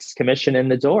sale and next commission in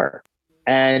the door.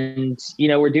 And,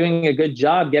 we're doing a good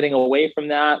job getting away from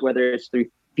that, whether it's through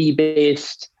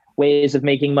fee-based ways of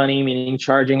making money, meaning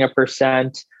charging a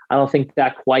percent. I don't think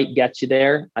that quite gets you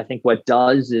there. I think what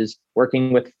does is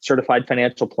working with certified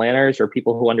financial planners or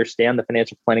people who understand the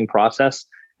financial planning process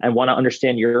and want to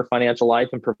understand your financial life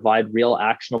and provide real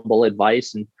actionable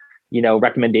advice and,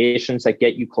 recommendations that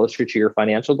get you closer to your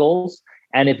financial goals.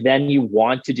 And if then you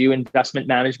want to do investment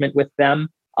management with them,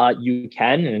 you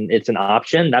can, and it's an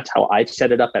option. That's how I've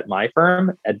set it up at my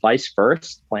firm. Advice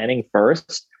first, planning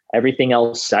first, everything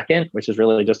else second, which is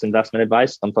really just investment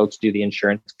advice. Some folks do the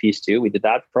insurance piece too. We did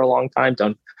that for a long time.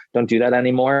 Don't do that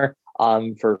anymore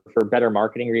for better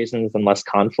marketing reasons and less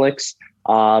conflicts.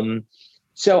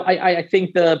 So I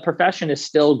think the profession is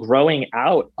still growing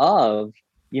out of,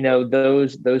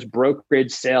 those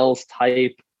brokerage sales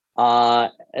type,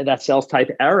 that sales type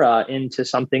era into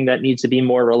something that needs to be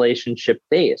more relationship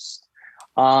based.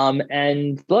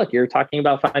 And look, you're talking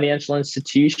about financial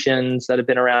institutions that have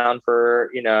been around for,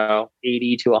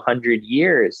 80 to 100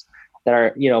 years that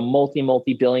are,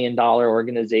 multi-billion dollar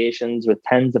organizations with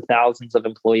tens of thousands of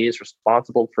employees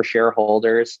responsible for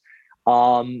shareholders.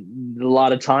 A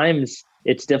lot of times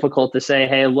it's difficult to say,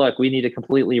 hey, look, we need to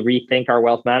completely rethink our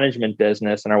wealth management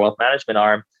business and our wealth management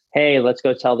arm. Hey, let's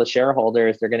go tell the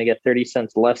shareholders they're going to get 30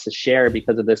 cents less a share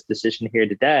because of this decision here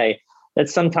today.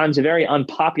 That's sometimes a very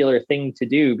unpopular thing to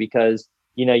do because,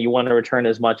 you want to return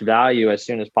as much value as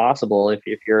soon as possible. If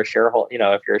you're a shareholder,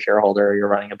 if you're a shareholder or you're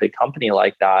running a big company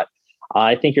like that,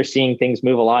 I think you're seeing things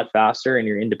move a lot faster in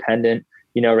your independent,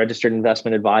 registered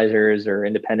investment advisors or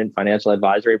independent financial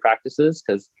advisory practices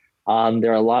because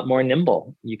they're a lot more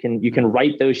nimble. You can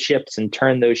right those ships and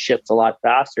turn those ships a lot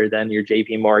faster than your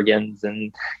JP Morgans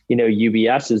and,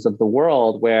 UBSs of the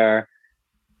world where,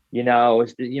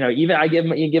 even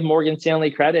you give Morgan Stanley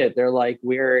credit. They're like,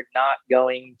 we're not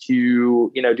going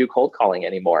to, do cold calling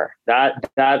anymore. That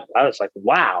I was like,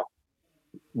 wow,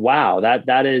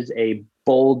 that is a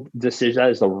bold decision.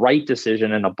 That is the right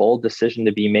decision and a bold decision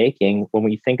to be making when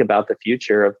we think about the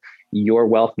future of your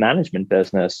wealth management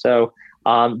business. So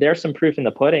there's some proof in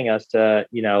the pudding as to,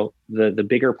 the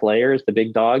bigger players, the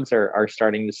big dogs are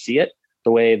starting to see it the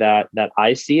way that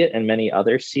I see it and many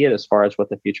others see it as far as what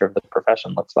the future of the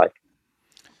profession looks like.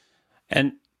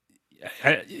 And,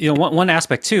 one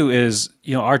aspect too is,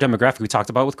 our demographic we talked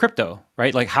about with crypto,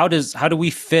 right? Like how do we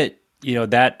fit,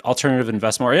 that alternative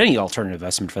investment or any alternative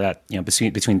investment for that,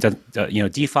 between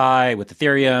DeFi with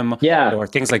Ethereum or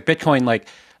things like Bitcoin, like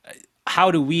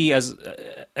how do we as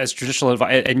traditional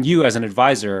and you as an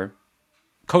advisor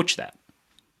coach that?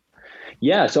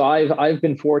 Yeah, so I've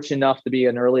been fortunate enough to be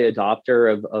an early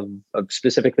adopter of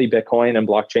specifically Bitcoin and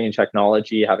blockchain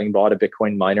technology, having bought a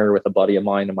Bitcoin miner with a buddy of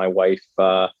mine and my wife,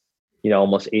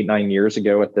 almost 8-9 years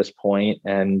ago at this point.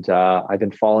 And I've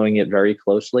been following it very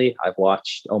closely. I've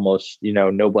watched almost,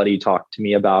 nobody talk to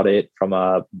me about it from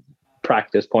a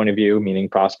practice point of view, meaning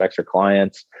prospects or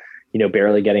clients.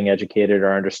 barely getting educated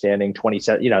or understanding.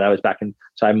 27, that was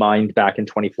so I mined back in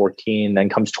 2014. Then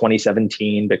comes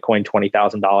 2017, Bitcoin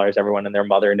 $20,000. Everyone and their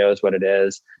mother knows what it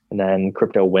is. And then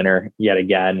crypto winter yet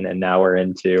again. And now we're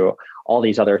into all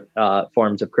these other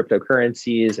forms of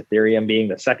cryptocurrencies, Ethereum being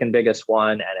the second biggest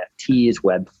one, NFTs,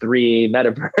 Web3,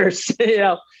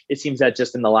 Metaverse. It seems that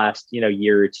just in the last,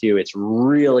 year or two, it's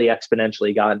really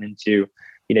exponentially gotten into,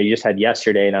 you just had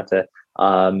yesterday, not to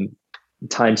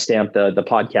timestamp the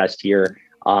podcast here.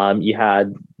 You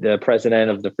had the president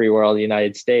of the free world of the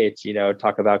United States,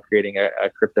 talk about creating a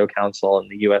crypto council in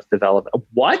the U.S. development.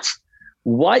 What?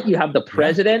 You have the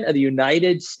president of the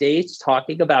United States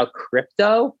talking about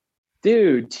crypto?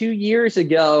 Dude, 2 years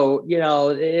ago,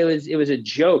 it was a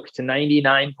joke to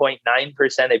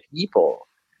 99.9% of people.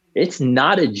 It's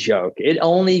not a joke. It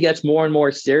only gets more and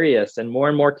more serious, and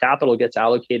more capital gets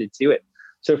allocated to it.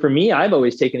 So for me, I've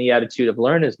always taken the attitude of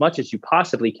learn as much as you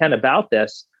possibly can about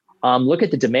this. Look at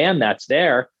the demand that's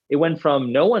there. It went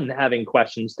from no one having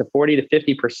questions to 40 to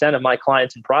 50% of my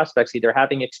clients and prospects either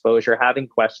having exposure, having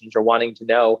questions, or wanting to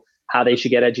know how they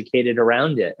should get educated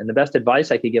around it. And the best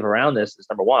advice I could give around this is,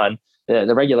 number one,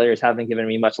 the regulators haven't given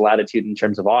me much latitude in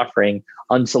terms of offering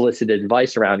unsolicited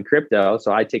advice around crypto.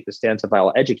 So I take the stance of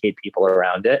I'll educate people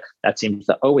around it. That seems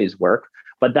to always work.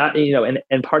 But that,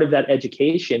 and part of that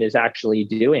education is actually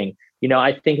doing,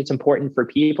 I think it's important for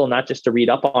people not just to read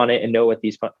up on it and know what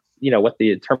these, what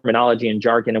the terminology and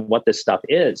jargon and what this stuff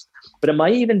is, but it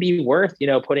might even be worth,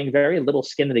 putting very little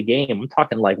skin in the game. I'm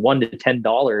talking like $1 to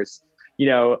 $10,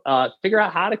 figure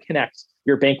out how to connect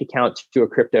your bank account to a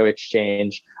crypto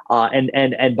exchange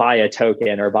and buy a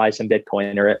token or buy some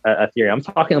Bitcoin or Ethereum. I'm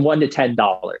talking $1 to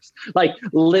 $10. Like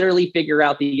literally figure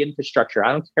out the infrastructure.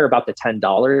 I don't care about the $10. I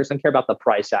don't care about the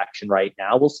price action right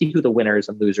now. We'll see who the winners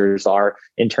and losers are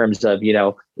in terms of,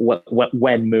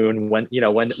 when moon,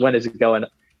 when is it going,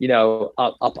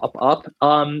 up.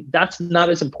 That's not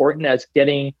as important as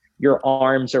getting your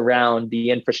arms around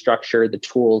the infrastructure, the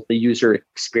tools, the user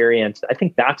experience. I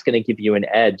think that's going to give you an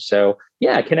edge. So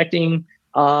yeah, connecting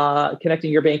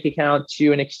your bank account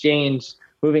to an exchange,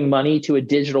 moving money to a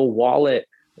digital wallet,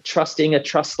 trusting a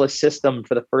trustless system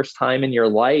for the first time in your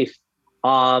life.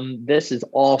 This is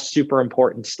all super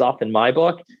important stuff in my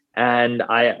book. And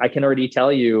I can already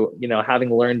tell you,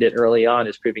 having learned it early on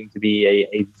is proving to be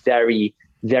a very,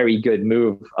 very good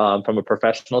move from a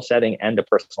professional setting and a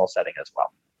personal setting as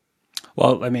well.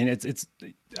 Well, I mean, it's.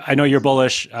 I know you're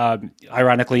bullish.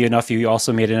 Ironically enough, you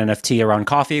also made an NFT around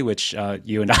coffee, which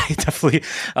you and I definitely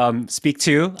speak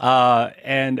to,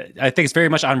 and I think it's very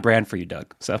much on brand for you,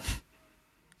 Doug. So,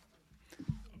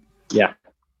 yeah.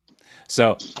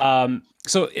 So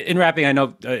in wrapping, I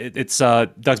know it's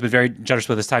Doug's been very generous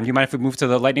with his time. Do you mind if we move to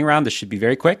the lightning round? This should be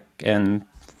very quick, and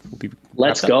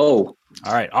let's go.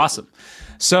 All right, awesome.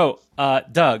 So,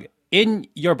 Doug, in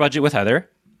your budget with Heather,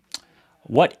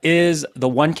 what is the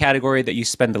one category that you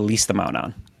spend the least amount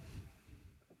on?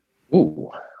 Ooh,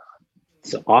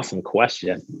 it's an awesome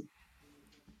question.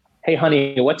 Hey,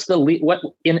 honey, what's what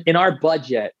in our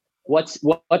budget? What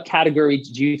category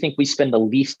do you think we spend the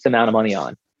least amount of money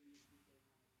on?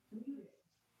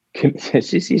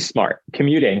 She's smart.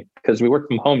 Commuting, because we work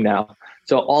from home now.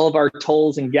 So all of our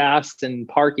tolls and gas and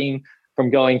parking from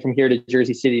going from here to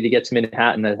Jersey City to get to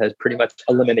Manhattan that has pretty much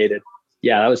eliminated.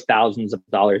 Yeah, that was thousands of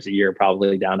dollars a year,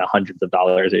 probably down to hundreds of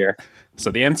dollars a year. So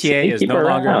the MTA is no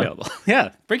longer available. Yeah,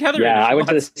 bring Heather. Yeah, I went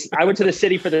to the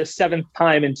city for the 7th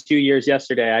time in 2 years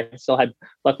yesterday. I still had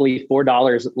luckily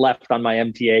 $4 left on my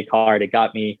MTA card. It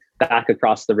got me back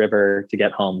across the river to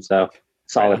get home. So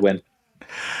solid win.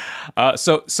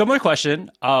 So similar question.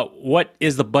 What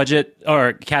is the budget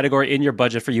or category in your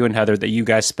budget for you and Heather that you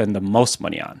guys spend the most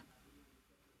money on?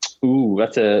 Ooh,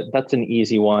 that's an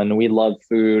easy one. We love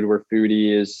food. We're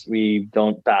foodies. We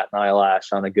don't bat an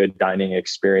eyelash on a good dining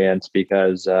experience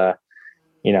because,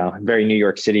 very New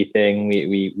York City thing.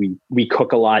 We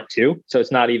cook a lot too. So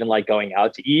it's not even like going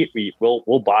out to eat.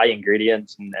 We'll buy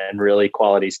ingredients and really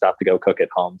quality stuff to go cook at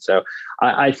home. So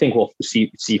I think we'll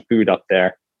see food up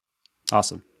there.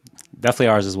 Awesome. Definitely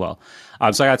ours as well.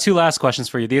 So I got two last questions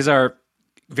for you. These are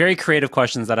very creative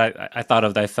questions that I thought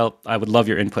of that I felt I would love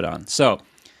your input on. So,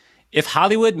 if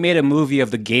Hollywood made a movie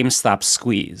of the GameStop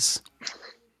squeeze,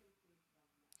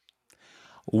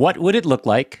 what would it look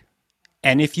like?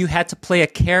 And if you had to play a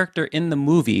character in the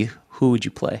movie, who would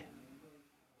you play?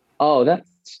 Oh,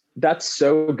 that's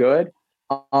so good.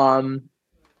 What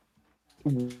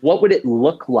would it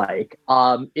look like?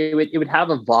 It would have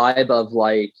a vibe of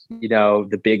like,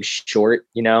 The Big Short,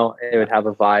 it would have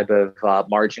a vibe of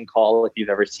Margin Call, if you've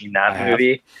ever seen that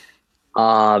movie.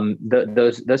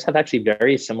 Those have actually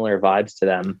very similar vibes to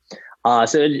them.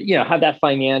 So, have that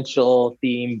financial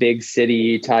theme, big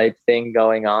city type thing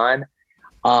going on.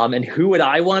 And who would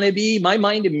I want to be? My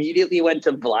mind immediately went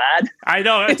to Vlad. I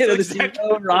know. The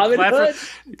CEO of Robinhood.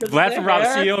 Vlad from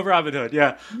CEO of Robinhood.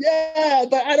 Yeah. Yeah,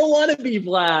 but I don't want to be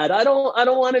Vlad. I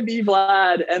don't want to be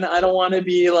Vlad, and I don't want to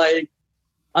be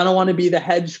the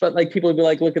hedge fund. Like, people would be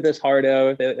like, look at this hardo.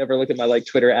 If they ever look at my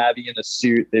Twitter Abby in a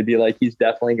suit, they'd be like, he's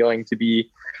definitely going to be.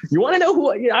 You want to know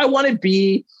who I want to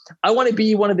be? I want to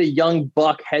be one of the young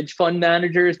buck hedge fund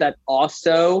managers that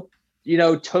also,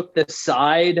 took the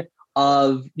side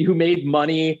of who made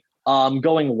money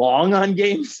going long on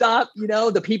GameStop.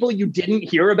 The people you didn't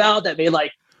hear about that made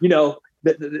there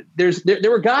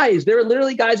were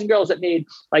literally guys and girls that made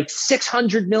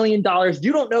 $600 million.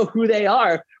 You don't know who they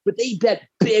are, but they bet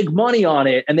big money on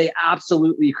it and they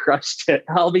absolutely crushed it.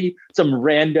 I'll be some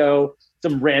rando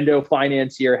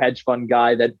financier hedge fund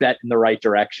guy that bet in the right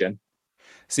direction.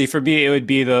 See, for me, it would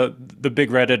be the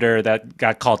big Redditor that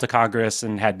got called to Congress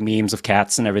and had memes of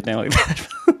cats and everything like that.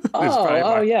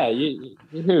 Yeah.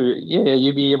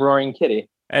 You'd be a roaring kitty.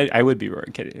 I would be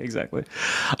roaring kitty, exactly.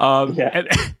 Yeah.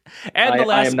 And the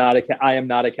last, I am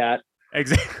not a cat.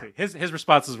 Exactly. His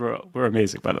responses were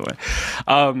amazing, by the way.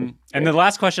 And the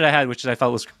last question I had, which I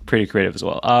thought was pretty creative as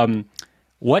well.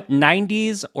 What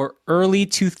 90s or early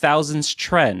 2000s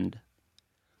trend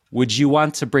would you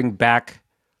want to bring back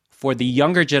for the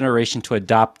younger generation to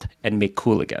adopt and make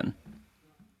cool again?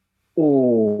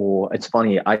 Oh, it's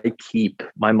funny.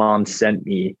 My mom sent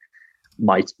me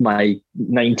my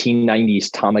 1990s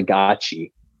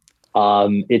Tamagotchi.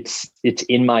 It's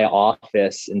in my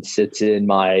office and sits in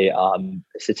my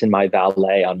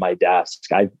valet on my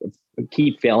desk. I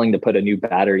keep failing to put a new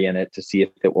battery in it to see if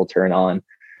it will turn on.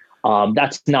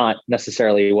 That's not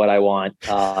necessarily what I want.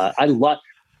 I love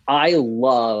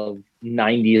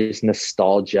 90s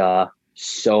nostalgia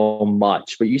so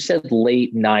much, but you said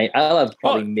late night. I love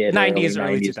probably mid 90s,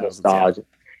 early 2000s nostalgia.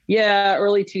 Yeah,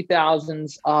 early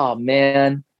 2000s. Oh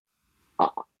man.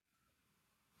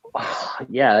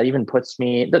 Yeah, that even puts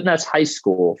me, that's high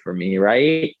school for me,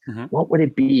 right? Mm-hmm. What would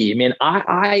it be? I mean,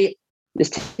 this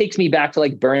takes me back to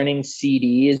burning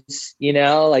CDs,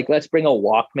 let's bring a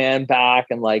Walkman back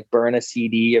and burn a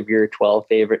CD of your 12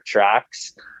 favorite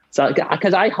tracks. So,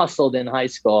 because I hustled in high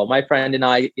school, my friend and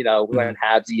I, we went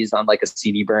halvesies on a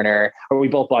CD burner, or we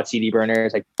both bought CD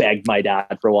burners. I begged my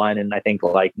dad for one, and I think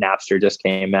Napster just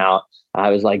came out. I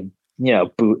was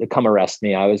come arrest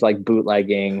me. I was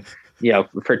bootlegging.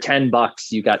 For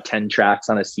 $10, you got 10 tracks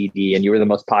on a CD, and you were the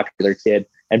most popular kid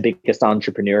and biggest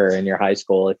entrepreneur in your high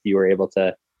school if you were able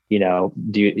to,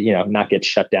 not get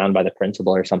shut down by the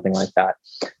principal or something like that.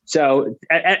 So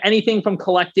anything from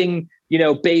collecting,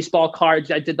 baseball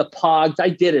cards, I did the Pogs, I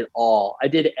did it all. I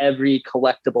did every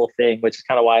collectible thing, which is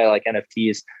kind of why I like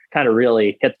NFTs, kind of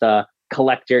really hit the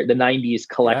 90s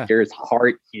collector's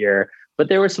heart here. But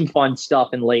there was some fun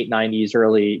stuff in late 90s,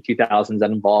 early 2000s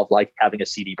that involved having a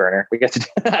CD burner. We get to,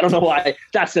 I don't know why.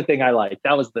 That's the thing I like.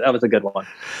 That was a good one.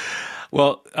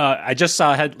 Well, I just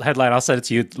saw a headline. I'll send it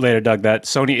to you later, Doug, that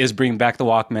Sony is bringing back the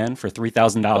Walkman for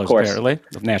 $3,000 apparently,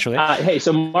 naturally. Hey,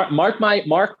 so mark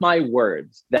my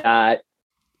words that,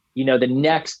 the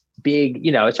next big,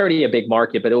 it's already a big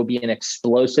market, but it will be an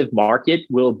explosive market,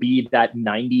 will be that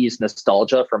 90s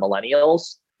nostalgia for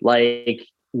millennials.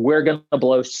 We're going to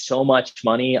blow so much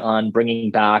money on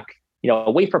bringing back,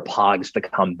 wait for Pogs to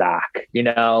come back,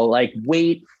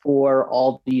 wait for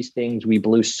all these things we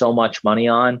blew so much money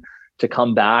on to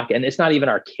come back. And it's not even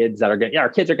our kids that are going to, our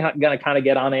kids are going to kind of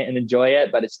get on it and enjoy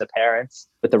it, but it's the parents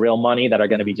with the real money that are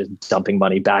going to be just dumping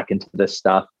money back into this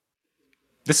stuff.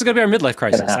 This is going to be our midlife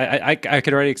crisis. I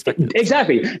could already expect it.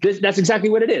 Exactly. That's exactly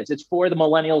what it is. It's for the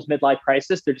millennials' midlife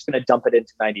crisis. They're just going to dump it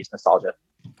into 90s nostalgia.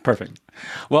 Perfect.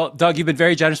 Well, Doug, you've been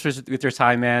very generous with your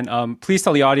time, man. Please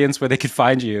tell the audience where they could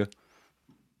find you.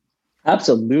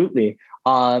 Absolutely.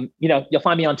 You'll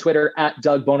find me on Twitter at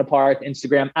Doug Bonaparte,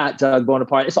 Instagram at Doug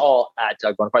Bonaparte. It's all at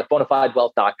Doug Bonaparte,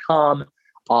 bonafidewealth.com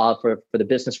for the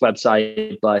business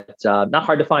website, but not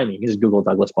hard to find me. You can just Google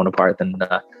Douglas Bonaparte and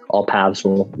all paths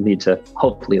will lead to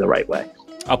hopefully the right way.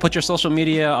 I'll put your social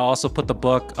media. I'll also put the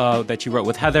book that you wrote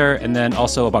with Heather, and then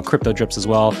also about Crypto Drips as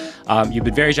well. You've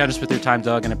been very generous with your time,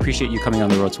 Doug, and I appreciate you coming on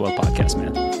the Road to Wealth podcast,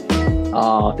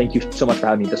 man. Thank you so much for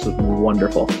having me. This was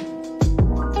wonderful.